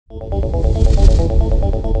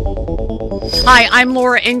Hi, I'm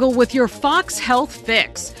Laura Engel with your Fox Health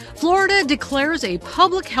Fix. Florida declares a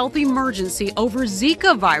public health emergency over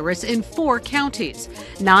Zika virus in 4 counties.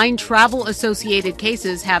 9 travel-associated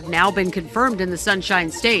cases have now been confirmed in the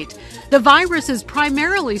Sunshine State. The virus is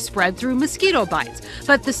primarily spread through mosquito bites,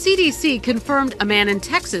 but the CDC confirmed a man in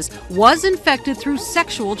Texas was infected through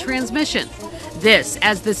sexual transmission. This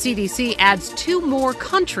as the CDC adds 2 more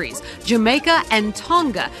countries, Jamaica and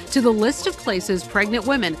Tonga, to the list of places pregnant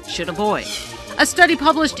women should avoid. A study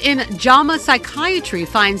published in JAMA Psychiatry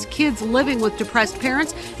finds kids living with depressed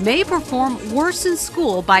parents may perform worse in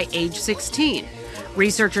school by age 16.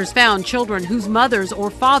 Researchers found children whose mothers or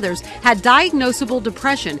fathers had diagnosable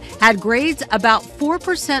depression had grades about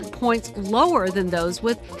 4% points lower than those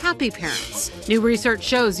with happy parents. New research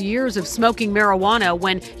shows years of smoking marijuana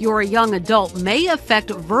when you're a young adult may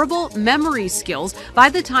affect verbal memory skills by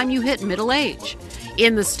the time you hit middle age.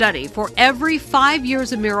 In the study, for every 5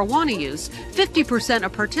 years of marijuana use, 50%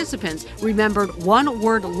 of participants remembered 1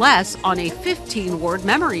 word less on a 15-word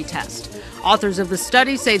memory test. Authors of the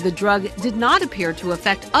study say the drug did not appear to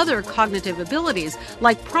affect other cognitive abilities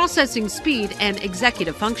like processing speed and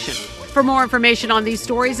executive function. For more information on these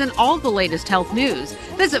stories and all the latest health news,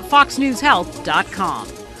 visit foxnewshealth.com.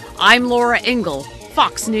 I'm Laura Engel,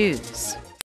 Fox News.